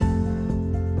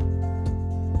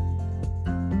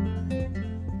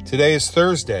Today is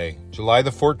Thursday, July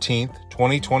the 14th,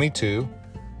 2022,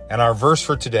 and our verse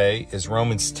for today is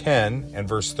Romans 10 and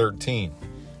verse 13.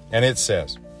 And it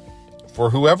says, "For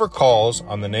whoever calls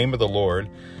on the name of the Lord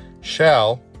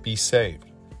shall be saved."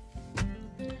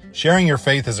 Sharing your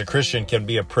faith as a Christian can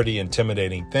be a pretty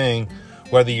intimidating thing,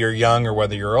 whether you're young or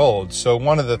whether you're old. So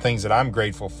one of the things that I'm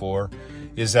grateful for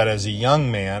is that as a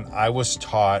young man, I was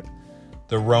taught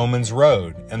the Romans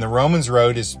Road. And the Romans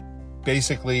Road is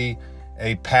basically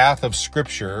a path of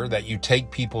scripture that you take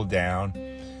people down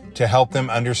to help them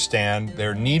understand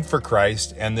their need for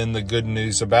Christ and then the good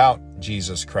news about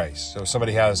Jesus Christ. So if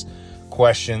somebody has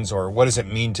questions or what does it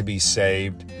mean to be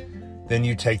saved, then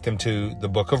you take them to the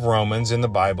book of Romans in the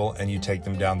Bible and you take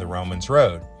them down the Romans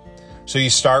Road. So you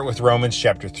start with Romans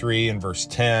chapter 3 and verse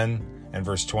 10 and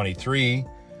verse 23,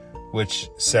 which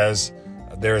says,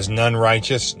 "There is none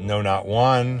righteous, no, not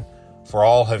one. For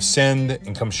all have sinned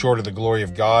and come short of the glory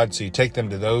of God." So you take them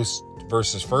to those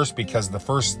verses first because the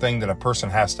first thing that a person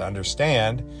has to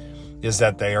understand is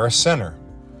that they are a sinner.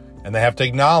 And they have to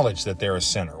acknowledge that they're a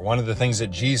sinner. One of the things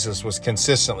that Jesus was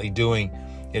consistently doing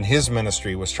in his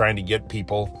ministry was trying to get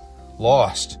people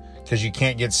lost, because you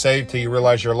can't get saved till you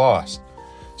realize you're lost.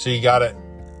 So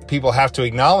people have to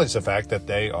acknowledge the fact that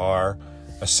they are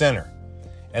a sinner.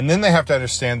 And then they have to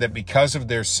understand that because of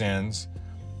their sins,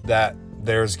 that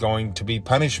there's going to be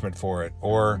punishment for it,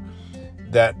 or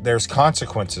that there's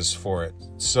consequences for it.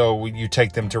 So you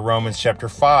take them to Romans chapter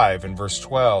 5 and verse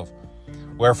 12.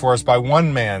 "Wherefore as by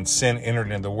one man sin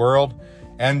entered into the world,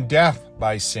 and death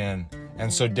by sin.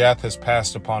 And so death has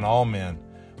passed upon all men,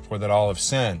 for that all have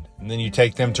sinned." And then you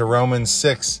take them to Romans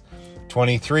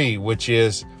 6:23, which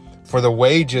is, "For the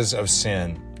wages of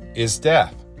sin is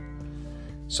death."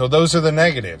 So those are the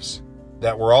negatives,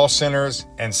 that we're all sinners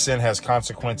and sin has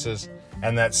consequences,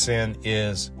 and that sin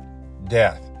is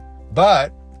death.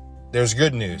 But there's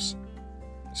good news.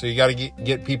 So you got to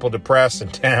get people depressed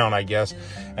and down, I guess.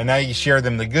 And now you share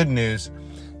them the good news.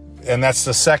 And that's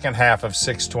the second half of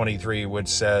 6:23, which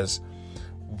says,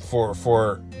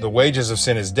 for the wages of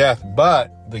sin is death,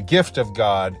 but the gift of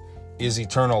God is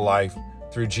eternal life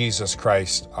through Jesus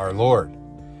Christ our Lord.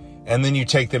 And then you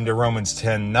take them to Romans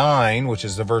 10:9, which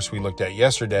is the verse we looked at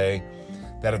yesterday,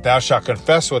 that if thou shalt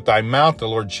confess with thy mouth the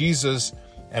Lord Jesus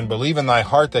and believe in thy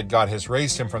heart that God has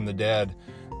raised him from the dead,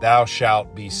 thou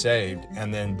shalt be saved.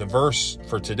 And then the verse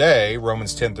for today,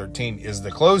 Romans 10:13, is the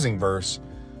closing verse,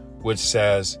 which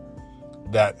says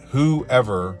that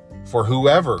whoever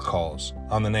calls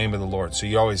on the name of the Lord. So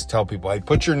you always tell people, hey,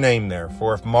 put your name there.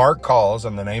 For if Mark calls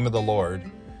on the name of the Lord,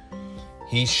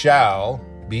 he shall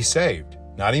be saved.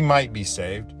 Not he might be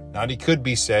saved. Not he could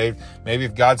be saved. Maybe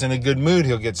if God's in a good mood,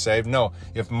 he'll get saved. No,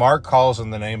 if Mark calls on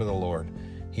the name of the Lord,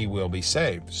 he will be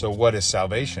saved. So what is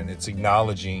salvation? It's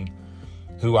acknowledging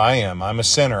who I am. I'm a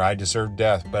sinner. I deserve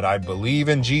death, but I believe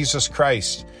in Jesus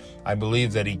Christ. I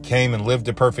believe that he came and lived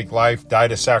a perfect life,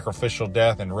 died a sacrificial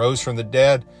death, and rose from the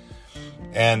dead,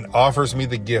 and offers me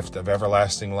the gift of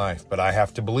everlasting life. But I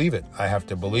have to believe it. I have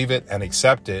to believe it and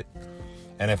accept it.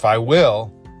 And if I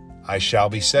will, I shall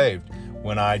be saved.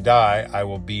 When I die, I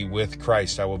will be with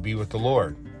Christ. I will be with the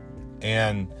Lord.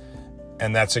 And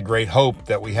that's a great hope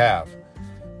that we have.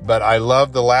 But I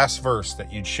love the last verse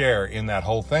that you'd share in that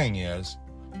whole thing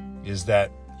is that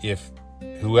if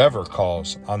whoever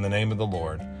calls on the name of the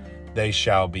Lord, they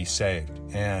shall be saved.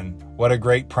 And what a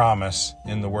great promise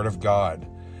in the Word of God,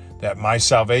 that my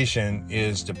salvation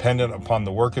is dependent upon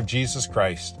the work of Jesus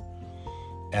Christ.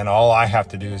 And all I have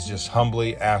to do is just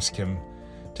humbly ask him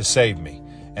to save me.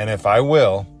 And if I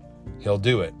will, he'll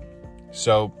do it.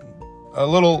 So a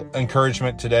little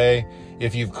encouragement today.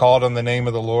 If you've called on the name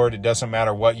of the Lord, it doesn't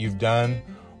matter what you've done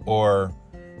or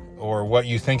what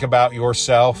you think about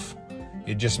yourself.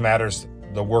 It just matters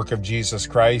the work of Jesus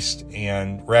Christ,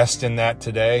 and rest in that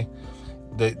today.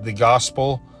 The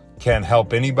gospel can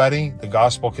help anybody. The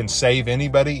gospel can save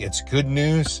anybody. It's good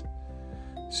news.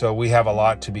 So we have a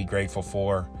lot to be grateful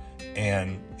for,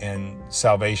 and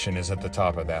salvation is at the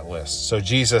top of that list. So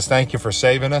Jesus, thank you for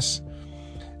saving us.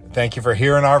 Thank you for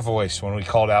hearing our voice when we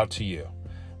called out to you.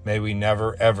 May we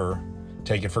never, ever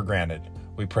take it for granted.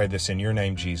 We pray this in your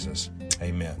name, Jesus.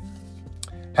 Amen.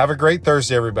 Have a great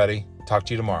Thursday, everybody. Talk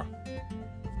to you tomorrow.